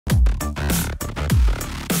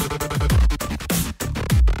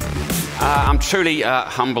I'm truly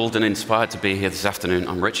humbled and inspired to be here this afternoon.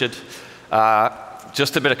 I'm Richard.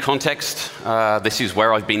 Just a bit of context. This is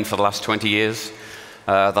where I've been for the last 20 years.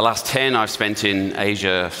 The last 10 I've spent in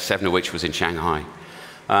Asia, 7 of which was in Shanghai.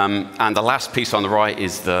 And the last piece on the right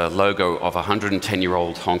is the logo of a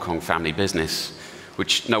 110-year-old Hong Kong family business,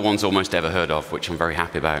 which no one's almost ever heard of, which I'm very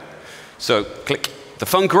happy about. So, click. The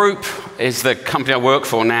Fun Group is the company I work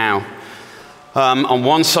for now. On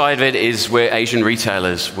one side of it is we're Asian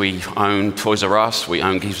retailers. We own Toys R Us, we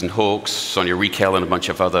own Gibbs & Hawkes, Sonia Rykiel, and a bunch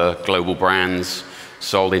of other global brands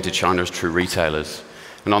sold into China as true retailers.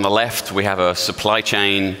 And on the left, we have a supply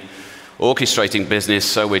chain orchestrating business,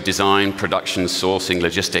 so we're design, production, sourcing,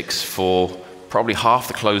 logistics for probably half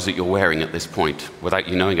the clothes that you're wearing at this point without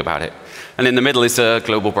you knowing about it. And in the middle is a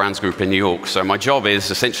global brands group in New York. So my job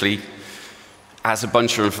is essentially, as a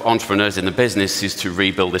bunch of entrepreneurs in the business, is to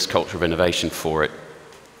rebuild this culture of innovation for it.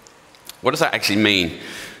 What does that actually mean?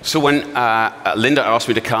 So when Linda asked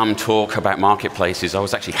me to come talk about marketplaces, I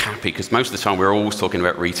was actually happy because most of the time we're always talking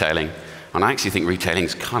about retailing. And I actually think retailing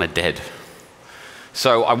is kind of dead.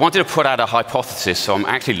 So I wanted to put out a hypothesis, so I'm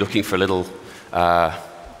actually looking for a little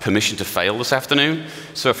permission to fail this afternoon.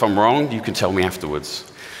 So if I'm wrong, you can tell me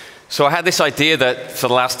afterwards. So I had this idea that for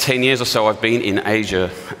the last 10 years or so, I've been in Asia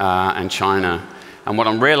and China. And what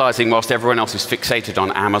I'm realizing, whilst everyone else is fixated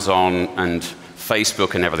on Amazon and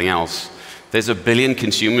Facebook and everything else, there's 1 billion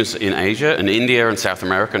consumers in Asia and India and South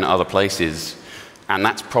America and other places. And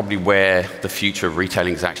that's probably where the future of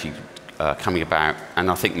retailing is actually coming about,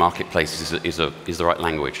 and I think marketplaces is the right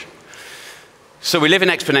language. So we live in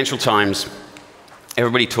exponential times.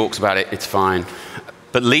 Everybody talks about it, it's fine.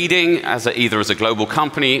 But leading either as a global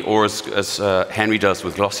company or as Henry does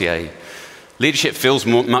with Glossier, leadership feels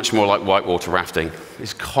much more like whitewater rafting.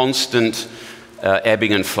 It's constant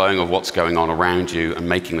ebbing and flowing of what's going on around you and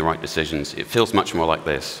making the right decisions. It feels much more like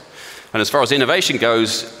this. And as far as innovation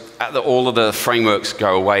goes, all of the frameworks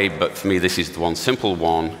go away, but for me this is the one simple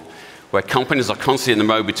one, where companies are constantly in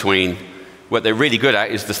the mode between what they're really good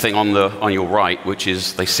at is the thing on your right, which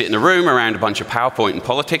is they sit in a room around a bunch of PowerPoint and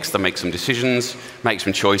politics, they make some decisions, make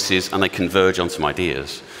some choices, and they converge on some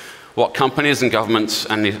ideas. What companies and governments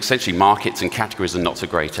and essentially markets and categories are not so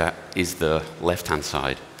great at is the left-hand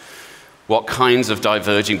side. What kinds of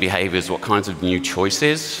diverging behaviors, what kinds of new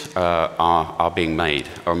choices are being made,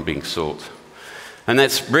 are being sought. And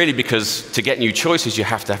that's really because to get new choices, you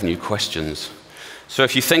have to have new questions. So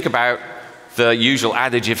if you think about the usual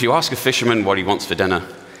adage, if you ask a fisherman what he wants for dinner,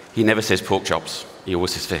 he never says pork chops, he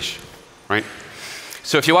always says fish, right?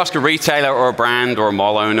 So if you ask a retailer or a brand or a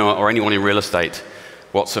mall owner or anyone in real estate,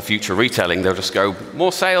 what's the future of retailing? They'll just go,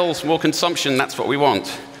 more sales, more consumption, that's what we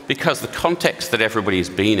want. Because the context that everybody has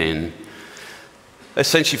been in,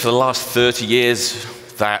 essentially for the last 30 years,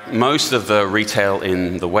 that most of the retail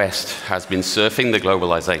in the West has been surfing the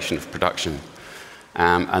globalization of production.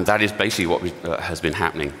 And that is basically what has been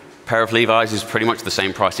happening. A pair of Levi's is pretty much the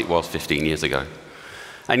same price it was 15 years ago.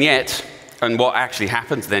 And yet, and what actually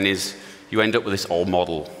happens then is you end up with this old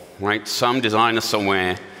model, right? Some designer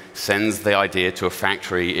somewhere sends the idea to a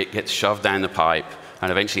factory, it gets shoved down the pipe, and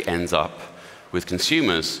eventually ends up with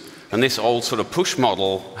consumers. And this old sort of push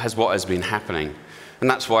model has what has been happening. And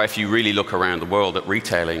that's why if you really look around the world at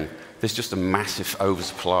retailing, there's just a massive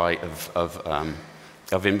oversupply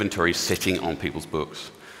of inventory sitting on people's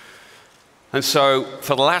books. And so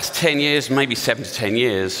for the last 10 years, maybe 7 to 10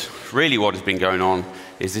 years, really what has been going on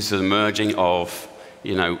is this emerging of,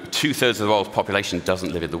 2/3 of the world's population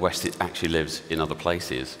doesn't live in the West, it actually lives in other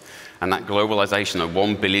places. And that globalization of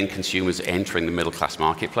 1 billion consumers entering the middle class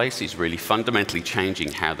marketplace is really fundamentally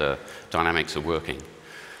changing how the dynamics are working.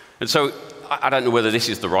 And so I don't know whether this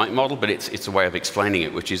is the right model, but it's a way of explaining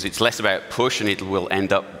it, which is it's less about push and it will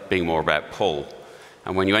end up being more about pull.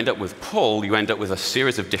 And when you end up with pull, you end up with a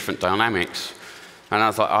series of different dynamics. And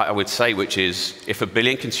as I would say, which is, if 1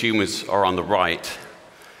 billion consumers are on the right,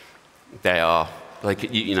 they are,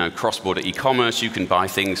 cross-border e-commerce, you can buy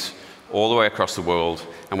things all the way across the world.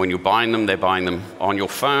 And when you're buying them, they're buying them on your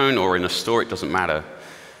phone or in a store, it doesn't matter.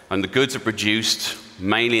 And the goods are produced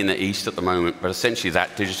mainly in the East at the moment, but essentially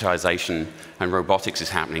that digitization and robotics is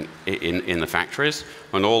happening in the factories,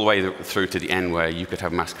 and all the way through to the end where you could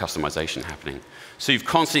have mass customization happening. So you've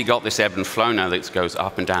constantly got this ebb and flow now that goes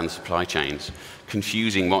up and down the supply chains,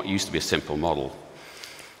 confusing what used to be a simple model.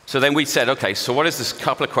 So then we said, okay, so what is this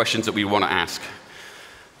couple of questions that we want to ask?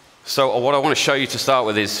 So what I want to show you to start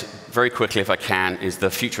with is, very quickly if I can, is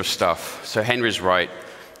the future of stuff. So Henry's right.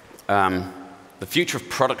 The future of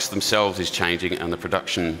products themselves is changing, and the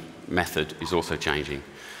production method is also changing.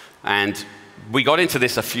 And we got into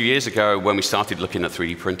this a few years ago when we started looking at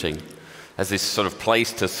 3D printing. as this sort of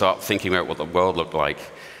place to start thinking about what the world looked like.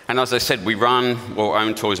 And as I said, we run or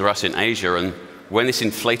own Toys R Us in Asia, and when this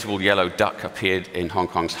inflatable yellow duck appeared in Hong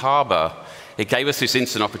Kong's harbour, it gave us this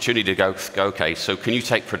instant opportunity to go, okay, so can you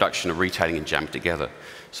take production and retailing and jam it together?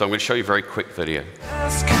 So I'm going to show you a very quick video.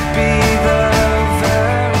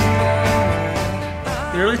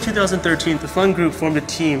 In early 2013, the Fun Group formed a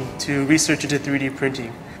team to research into 3D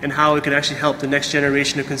printing and how it could actually help the next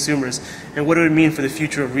generation of consumers and what it would mean for the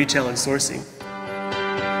future of retail and sourcing.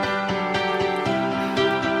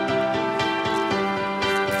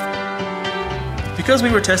 Because we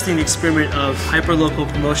were testing the experiment of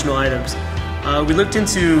hyperlocal promotional items, we looked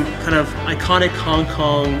into kind of iconic Hong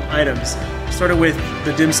Kong items. Started with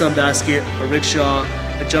the dim sum basket, a rickshaw,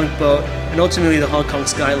 a junk boat, and ultimately the Hong Kong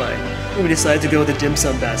skyline. And we decided to go with the dim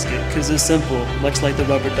sum basket because it's simple, much like the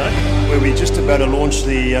rubber duck. We're just about to launch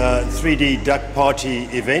the 3D Duck Party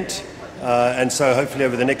event, and so hopefully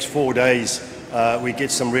over the next 4 days we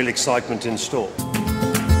get some real excitement in store.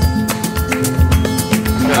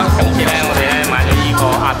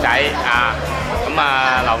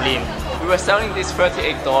 We were selling these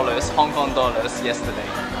 $38 Hong Kong dollars yesterday.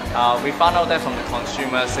 We found out that from the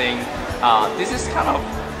consumer saying this is kind of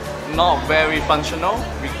not very functional.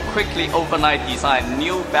 We quickly overnight designed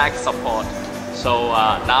new back support. So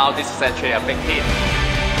now this is actually a big hit.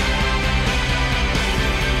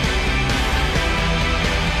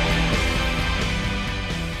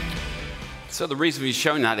 So the reason we've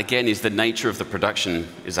shown that again is the nature of the production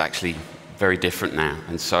is actually very different now.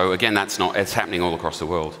 And so again, it's happening all across the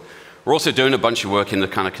world. We're also doing a bunch of work in the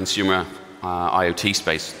kind of consumer IoT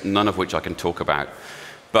space, none of which I can talk about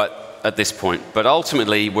at this point. But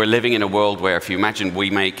ultimately, we're living in a world where, if you imagine, we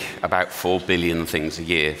make about 4 billion things a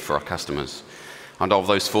year for our customers. And of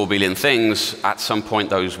those 4 billion things, at some point,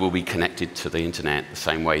 those will be connected to the internet the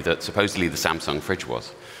same way that supposedly the Samsung fridge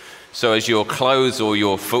was. So as your clothes or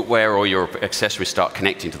your footwear or your accessories start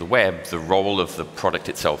connecting to the web, the role of the product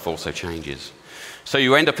itself also changes. So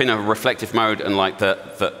you end up in a reflective mode, and like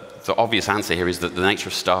the obvious answer here is that the nature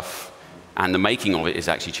of stuff and the making of it is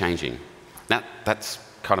actually changing. That's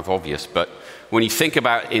kind of obvious, but when you think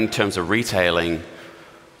about in terms of retailing,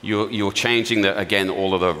 you're changing, again,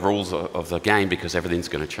 all of the rules of the game because everything's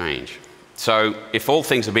going to change. So if all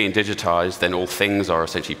things are being digitized, then all things are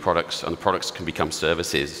essentially products, and the products can become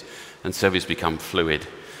services, and services become fluid.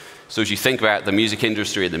 So as you think about the music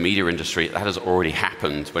industry and the media industry, that has already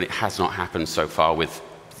happened, but it has not happened so far with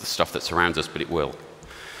the stuff that surrounds us, but it will.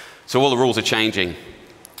 So all the rules are changing.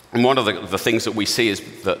 And one of the things that we see is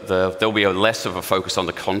that there'll be less of a focus on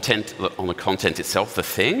the content itself, the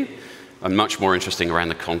thing, and much more interesting around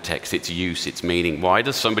the context, its use, its meaning. Why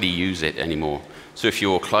does somebody use it anymore? So if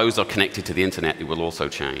your clothes are connected to the internet, it will also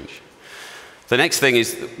change. The next thing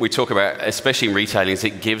is we talk about, especially in retailing, is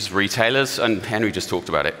it gives retailers, and Henry just talked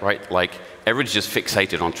about it, right? Like everybody's just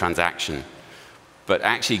fixated on transaction, but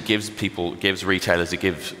actually gives retailers, it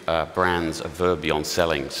gives brands a verb beyond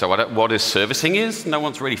selling. So what is servicing is, no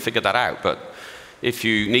one's really figured that out, but if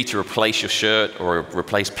you need to replace your shirt or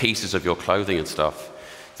replace pieces of your clothing and stuff,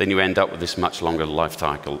 then you end up with this much longer life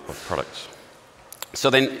cycle of products. So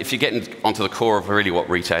then if you get onto the core of really what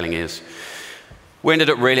retailing is, we ended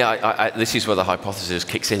up really, this is where the hypothesis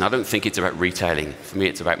kicks in. I don't think it's about retailing. For me,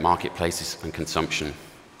 it's about marketplaces and consumption.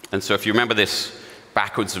 And so if you remember this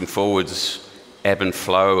backwards and forwards ebb and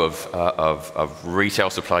flow of retail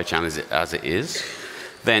supply chain as it is,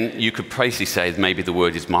 then you could basically say maybe the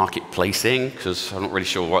word is marketplacing, because I'm not really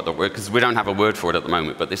sure what the word, because we don't have a word for it at the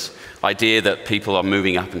moment, but this idea that people are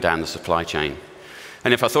moving up and down the supply chain.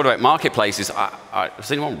 And if I thought about marketplaces,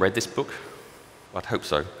 has anyone read this book? I'd hope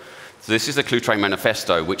so. So this is the Cluetrain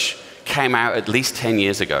Manifesto, which came out at least 10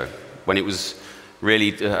 years ago, when it was really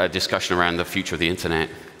a discussion around the future of the internet.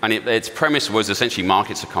 And its premise was essentially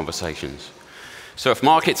markets are conversations. So if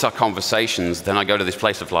markets are conversations, then I go to this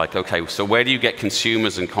place of like, okay, so where do you get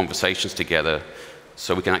consumers and conversations together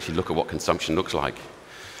so we can actually look at what consumption looks like?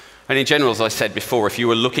 And in general, as I said before, if you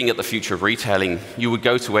were looking at the future of retailing, you would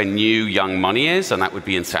go to where new young money is, and that would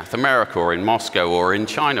be in South America or in Moscow or in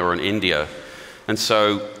China or in India. And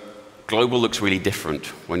so global looks really different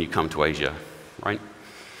when you come to Asia, right?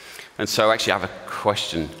 And so actually I have a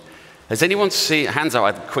question. Has anyone seen, hands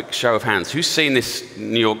up, a quick show of hands, who's seen this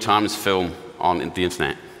New York Times film on the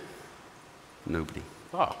internet? Nobody.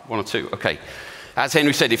 Oh, one or two, okay. As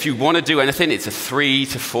Henry said, if you want to do anything, it's a 3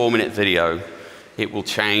 to 4 minute video. It will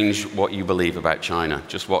change what you believe about China.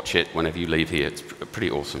 Just watch it whenever you leave here. It's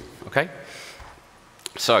pretty awesome, okay?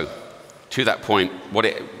 So, to that point, what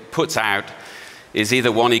it puts out is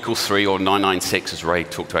either 1 equals 3 or 996, as Ray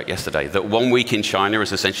talked about yesterday, that 1 week in China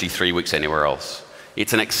is essentially 3 weeks anywhere else.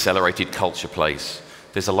 It's an accelerated culture place.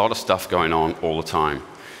 There's a lot of stuff going on all the time.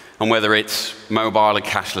 And whether it's mobile and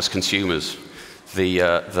cashless consumers,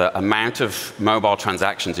 the amount of mobile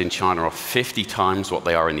transactions in China are 50 times what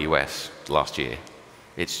they are in the US last year.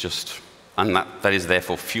 It's just, and that is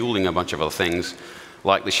therefore fueling a bunch of other things,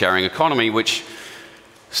 like the sharing economy, which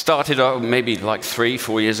started maybe like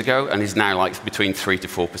 3-4 years ago and is now like between 3 to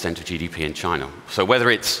 4% of GDP in China. So whether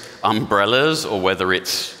it's umbrellas or whether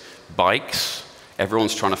it's bikes,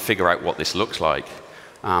 everyone's trying to figure out what this looks like.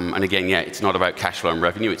 And again, yeah, it's not about cash flow and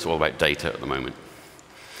revenue, it's all about data at the moment.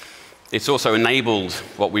 It's also enabled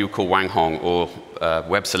what we would call Wanghong, or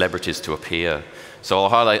web celebrities, to appear. So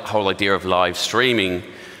our whole idea of live streaming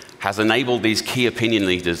has enabled these key opinion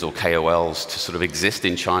leaders, or KOLs, to sort of exist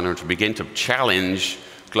in China and to begin to challenge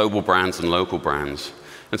global brands and local brands.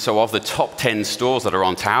 And so of the top 10 stores that are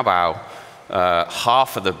on Taobao,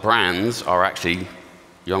 half of the brands are actually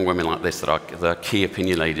young women like this that are the key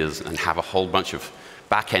opinion leaders and have a whole bunch of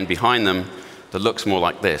back end behind them that looks more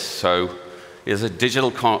like this. So there's a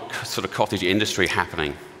digital sort of cottage industry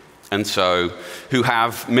happening. And so, who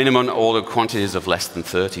have minimum order quantities of less than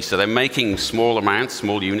 30. So they're making small amounts,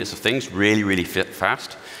 small units of things really, really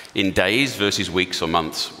fast in days versus weeks or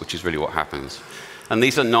months, which is really what happens. And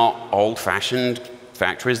these are not old-fashioned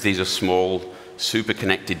factories. These are small, super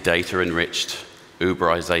connected, data-enriched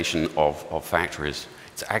Uberization of factories.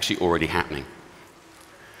 It's actually already happening.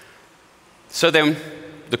 So then,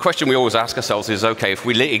 the question we always ask ourselves is, okay, if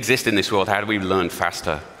we exist in this world, how do we learn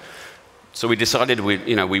faster? So we decided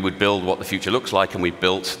we would build what the future looks like, and we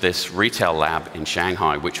built this retail lab in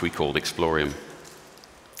Shanghai, which we called Explorium,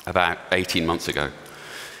 about 18 months ago.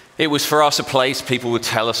 It was for us a place people would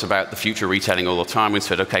tell us about the future retailing all the time. We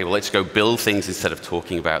said, okay, well, let's go build things instead of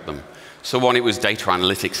talking about them. So one, it was data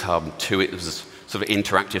analytics hub. Two, it was sort of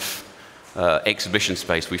interactive exhibition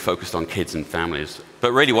space. We focused on kids and families.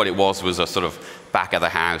 But really what it was a sort of back of the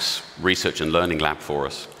house research and learning lab for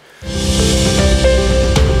us.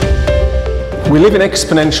 We live in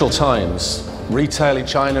exponential times. Retail in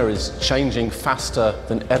China is changing faster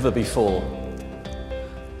than ever before.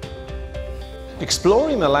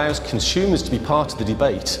 Explorium allows consumers to be part of the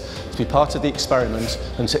debate, to be part of the experiment,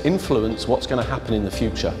 and to influence what's going to happen in the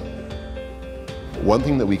future. One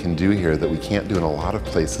thing that we can do here that we can't do in a lot of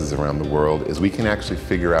places around the world is we can actually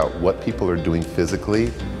figure out what people are doing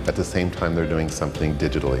physically at the same time they're doing something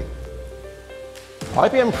digitally.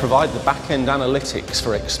 IBM provide the back-end analytics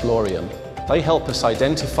for Explorium. They help us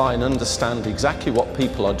identify and understand exactly what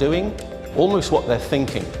people are doing, almost what they're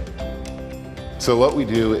thinking. So what we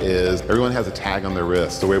do is everyone has a tag on their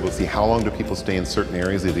wrist, so we're able to see how long do people stay in certain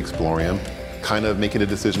areas of the Explorium, kind of making a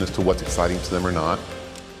decision as to what's exciting to them or not.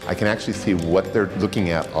 I can actually see what they're looking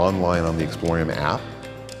at online on the Explorium app,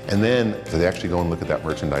 and then do they actually go and look at that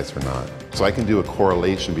merchandise or not. So I can do a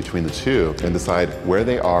correlation between the two and decide where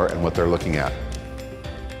they are and what they're looking at.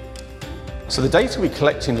 So the data we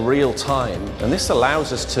collect in real time, and this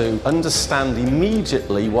allows us to understand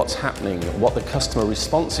immediately what's happening, what the customer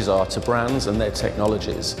responses are to brands and their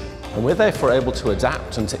technologies. And we're therefore able to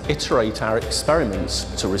adapt and to iterate our experiments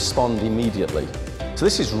to respond immediately. So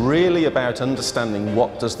this is really about understanding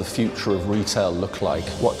what does the future of retail look like?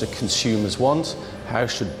 What do consumers want? How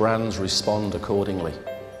should brands respond accordingly?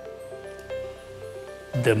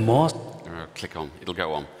 The most... Click on, it'll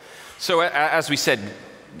go on. So as we said,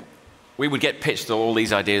 we would get pitched all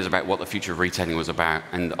these ideas about what the future of retailing was about,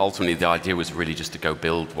 and ultimately the idea was really just to go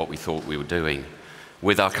build what we thought we were doing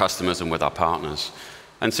with our customers and with our partners.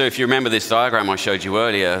 And so if you remember this diagram I showed you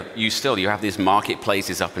earlier, you have these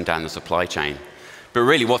marketplaces up and down the supply chain. But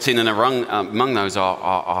really what's in and among those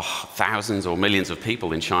are thousands or millions of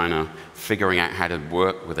people in China figuring out how to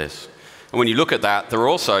work with this. And when you look at that, there are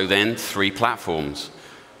also then 3 platforms.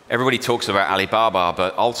 Everybody talks about Alibaba,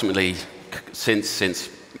 but ultimately, since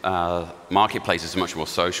marketplaces are much more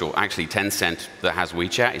social, actually Tencent that has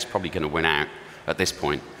WeChat is probably going to win out at this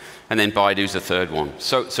point. And then Baidu's the third one.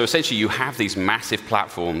 So essentially you have these massive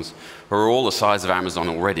platforms who are all the size of Amazon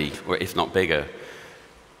already, or if not bigger,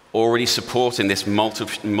 already supporting this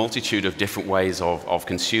multitude of different ways of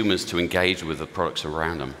consumers to engage with the products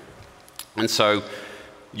around them. And so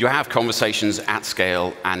you have conversations at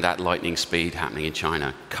scale and at lightning speed happening in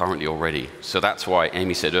China currently already. So that's why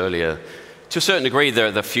Amy said earlier, to a certain degree,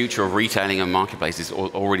 the future of retailing and marketplace is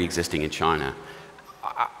already existing in China.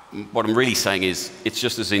 What I'm really saying is it's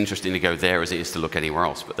just as interesting to go there as it is to look anywhere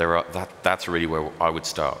else, but that's really where I would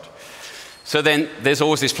start. So then there's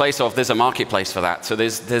always this place of, there's a marketplace for that. So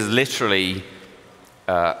there's literally,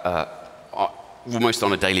 almost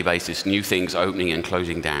on a daily basis, new things opening and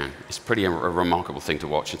closing down. It's pretty a remarkable thing to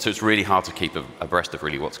watch. And so it's really hard to keep abreast of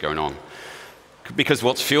really what's going on. Because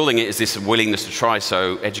what's fueling it is this willingness to try.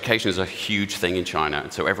 So education is a huge thing in China.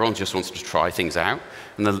 And so everyone just wants to try things out.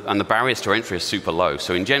 And the barriers to entry are super low.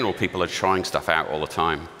 So in general, people are trying stuff out all the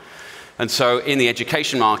time. And so in the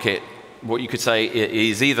education market, what you could say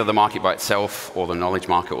is either the market by itself or the knowledge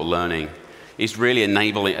market or learning is really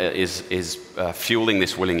enabling, fueling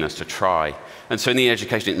this willingness to try. And so in the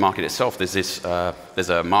education market itself, there's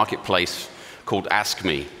a marketplace called Ask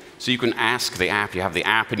Me. So you can ask the app, you have the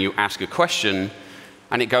app and you ask a question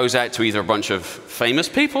and it goes out to either a bunch of famous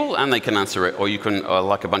people and they can answer it, or you can,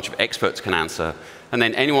 like a bunch of experts can answer. And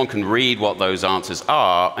then anyone can read what those answers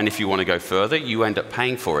are, and if you want to go further, you end up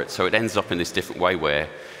paying for it. So it ends up in this different way where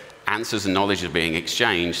answers and knowledge are being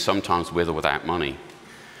exchanged, sometimes with or without money.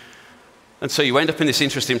 And so you end up in this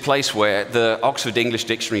interesting place where the Oxford English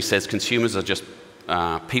Dictionary says consumers are just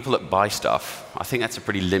people that buy stuff. I think that's a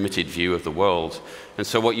pretty limited view of the world. And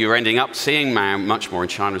so what you're ending up seeing now much more in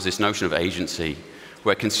China is this notion of agency,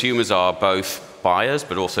 where consumers are both buyers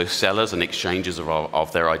but also sellers and exchangers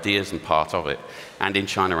of their ideas and part of it, and in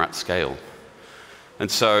China at scale. And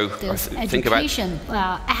so think about education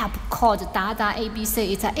app called Dada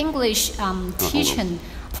ABC. It's an English teaching.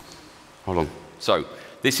 Hold on. So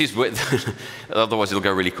this is otherwise it'll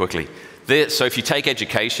go really quickly. So if you take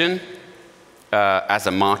education as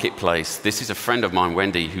a marketplace, this is a friend of mine,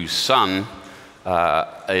 Wendy, whose son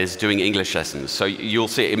is doing English lessons. So you'll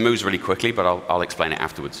see it moves really quickly, but I'll explain it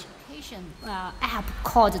afterwards. App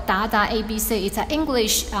called Dada ABC. It's an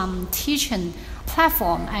English teaching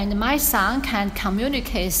platform, and my son can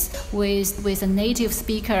communicate with a native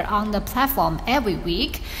speaker on the platform every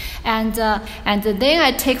week. And then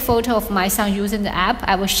I take photo of my son using the app.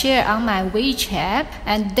 I will share on my WeChat,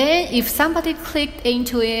 and then if somebody clicked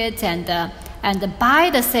into it and buy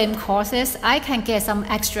the same courses, I can get some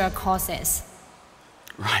extra courses.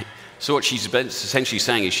 Right. So what she's essentially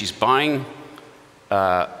saying is she's buying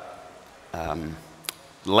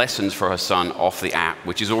lessons for her son off the app,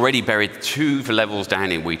 which is already buried 2 levels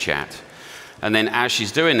down in WeChat. And then as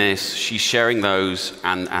she's doing this, she's sharing those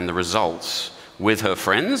and the results with her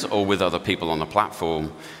friends or with other people on the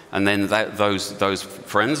platform. And then those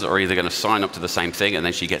friends are either going to sign up to the same thing, and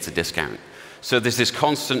then she gets a discount. So there's this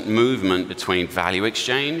constant movement between value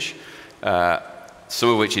exchange, some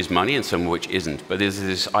of which is money and some of which isn't. But there's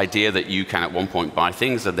this idea that you can at one point buy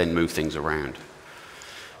things and then move things around.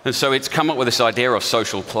 And so it's come up with this idea of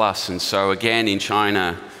social plus. And so again, in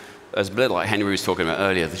China, as a bit like Henry was talking about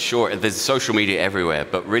earlier, there's social media everywhere.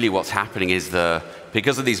 But really what's happening is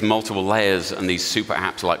because of these multiple layers and these super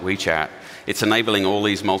apps like WeChat, it's enabling all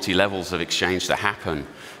these multi-levels of exchange to happen.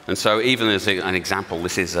 And so even as an example,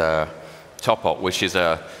 this is Topop, which is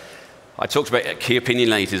I talked about key opinion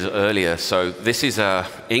leaders earlier. So this is an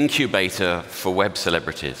incubator for web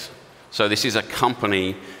celebrities. So this is a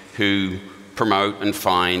company who promote and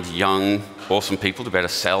find young, awesome people to be able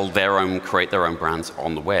to create their own brands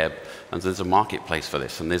on the web. And there's a marketplace for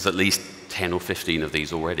this. And there's at least 10 or 15 of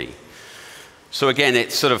these already. So again,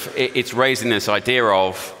 it's raising this idea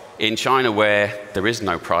of, in China where there is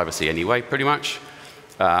no privacy anyway, pretty much,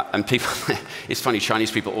 and people, it's funny,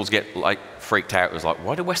 Chinese people always get like freaked out. It was like,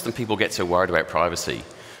 why do Western people get so worried about privacy?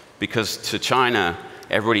 Because to China,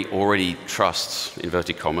 everybody already trusts,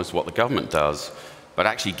 inverted commas, what the government does. But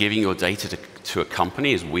actually giving your data to a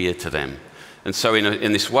company is weird to them. And so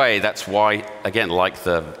in this way, that's why, again, like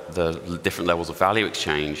the different levels of value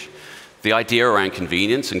exchange, the idea around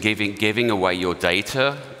convenience and giving away your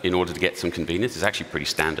data in order to get some convenience is actually pretty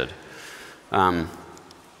standard.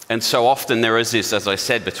 And so often there is this, as I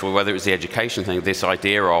said, between whether it's the education thing, this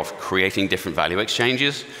idea of creating different value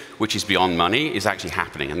exchanges, which is beyond money, is actually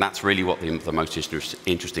happening. And that's really what the most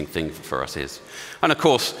interesting thing for us is. And of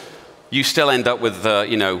course, you still end up with,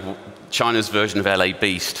 China's version of LA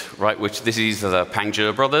Beast, right? Which this is the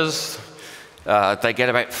Pangzhe brothers. They get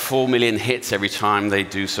about 4 million hits every time they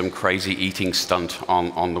do some crazy eating stunt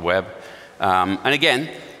on the web. And again,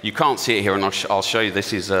 you can't see it here, and I'll show you.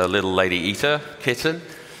 This is a little lady eater kitten.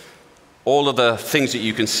 All of the things that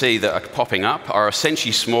you can see that are popping up are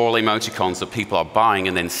essentially small emoticons that people are buying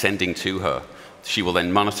and then sending to her. She will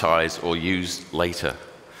then monetize or use later.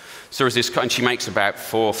 So and she makes about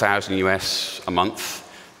 4,000 US a month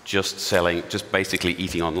just basically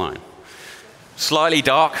eating online. Slightly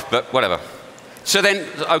dark, but whatever. So then,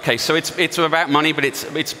 okay, so it's about money, but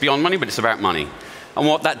it's beyond money, but it's about money. And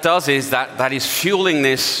what that does is that is fueling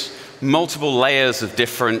this multiple layers of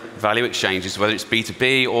different value exchanges, whether it's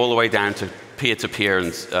B2B all the way down to peer-to-peer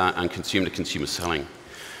and consumer-to-consumer selling.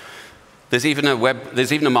 There's even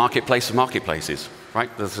a marketplace of marketplaces, right?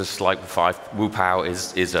 There's this like Wupao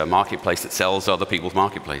is a marketplace that sells other people's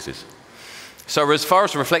marketplaces. So as far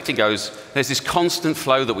as reflecting goes, there's this constant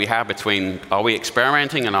flow that we have between are we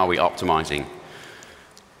experimenting and are we optimizing?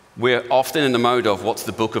 We're often in the mode of what's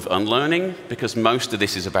the book of unlearning, because most of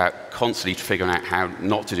this is about constantly figuring out how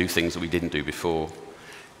not to do things that we didn't do before.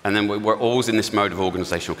 And then we're always in this mode of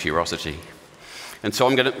organizational curiosity. And so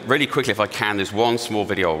I'm going to, really quickly, if I can, there's one small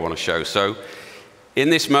video I want to show. So in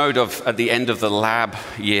this mode of, at the end of the lab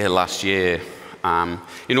year last year,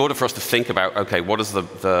 in order for us to think about, okay, what does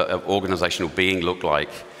the organizational being look like,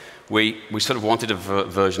 we sort of wanted a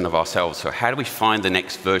version of ourselves. So how do we find the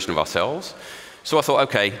next version of ourselves? So I thought,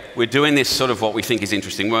 okay, we're doing this sort of what we think is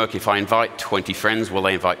interesting work. If I invite 20 friends, will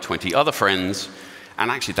they invite 20 other friends? And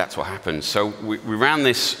actually, that's what happened. So we ran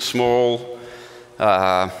this small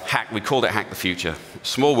hack, we called it Hack the Future.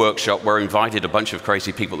 Small workshop where we invited a bunch of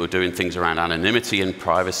crazy people that were doing things around anonymity and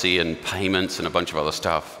privacy and payments and a bunch of other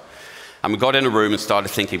stuff. And we got in a room and started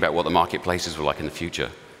thinking about what the marketplaces were like in the future.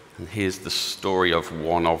 And here's the story of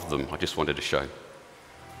one of them I just wanted to show.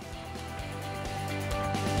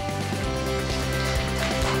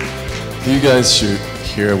 You guys should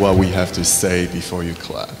hear what we have to say before you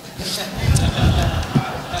clap.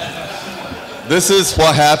 This is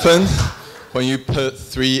what happened when you put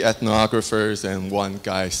 3 ethnographers and 1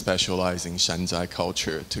 guy specializing in Shanzai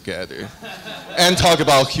culture together and talk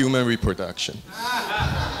about human reproduction.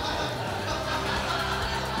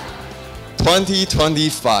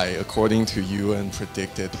 2025, according to UN,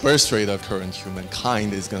 predicted the birth rate of current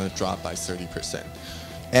humankind is going to drop by 30%.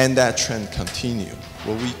 And that trend continue.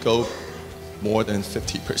 Will we go more than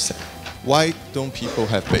 50%? Why don't people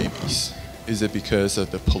have babies? Is it because of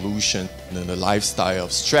the pollution and the lifestyle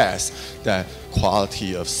of stress that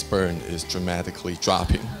quality of sperm is dramatically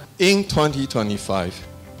dropping? In 2025,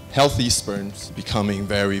 healthy sperms becoming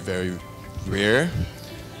very, very rare,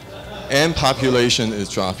 and population is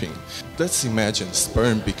dropping. Let's imagine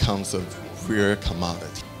sperm becomes a rare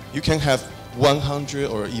commodity. You can have 100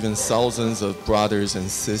 or even thousands of brothers and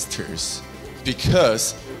sisters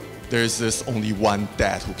because there's this only one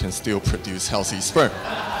dad who can still produce healthy sperm.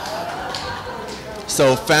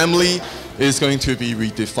 So family is going to be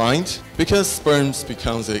redefined because sperms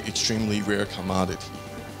becomes an extremely rare commodity.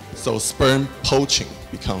 So sperm poaching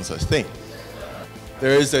becomes a thing.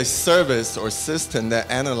 There is a service or system that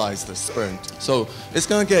analyzes the sperm. So it's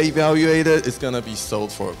going to get evaluated, it's going to be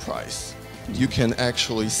sold for a price. You can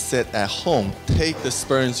actually sit at home, take the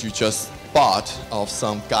sperms you just bought of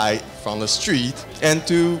some guy from the street and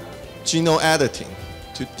do genome editing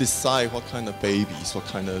to decide what kind of babies, what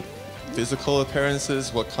kind of physical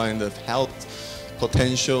appearances, what kind of health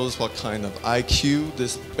potentials, what kind of IQ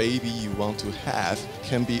this baby you want to have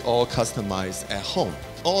can be all customized at home.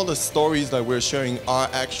 All the stories that we're sharing are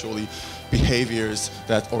actually behaviors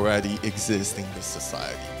that already exist in this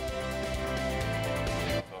society.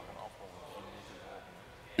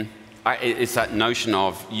 It's that notion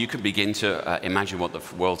of you can begin to imagine what the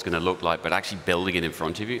world's going to look like, but actually building it in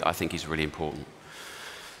front of you, I think is really important.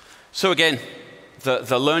 So again,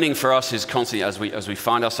 the learning for us is constantly, as we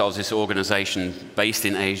find ourselves this organization based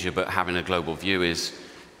in Asia but having a global view, is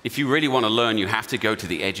if you really want to learn, you have to go to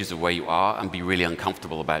the edges of where you are and be really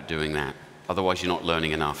uncomfortable about doing that. Otherwise, you're not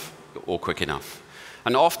learning enough or quick enough.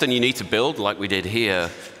 And often you need to build, like we did here,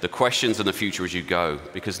 the questions and the future as you go,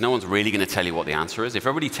 because no one's really going to tell you what the answer is. If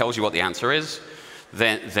everybody tells you what the answer is,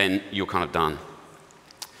 then you're kind of done.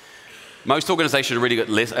 Most organizations are really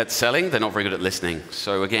good at selling. They're not very good at listening.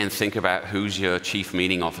 So again, think about who's your chief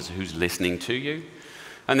meeting officer, who's listening to you.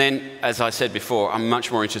 And then, as I said before, I'm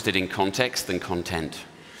much more interested in context than content.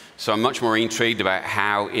 So I'm much more intrigued about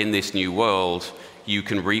how, in this new world, you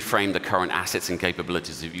can reframe the current assets and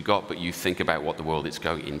capabilities that you've got, but you think about what the world it's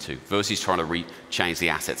going into, versus trying to change the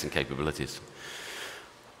assets and capabilities.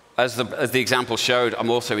 As the example showed,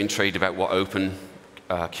 I'm also intrigued about what open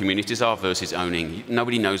communities are versus owning.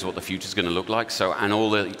 Nobody knows what the future's going to look like, and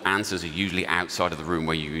all the answers are usually outside of the room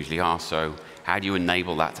where you usually are. So how do you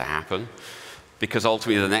enable that to happen? Because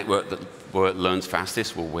ultimately, the network that learns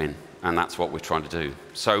fastest will win, and that's what we're trying to do.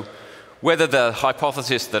 So whether the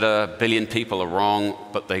hypothesis that 1 billion people are wrong,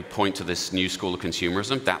 but they point to this new school of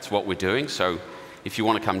consumerism, that's what we're doing. So if you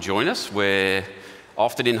want to come join us, we're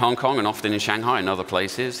often in Hong Kong and often in Shanghai and other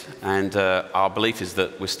places. And our belief is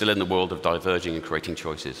that we're still in the world of diverging and creating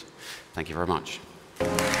choices. Thank you very much.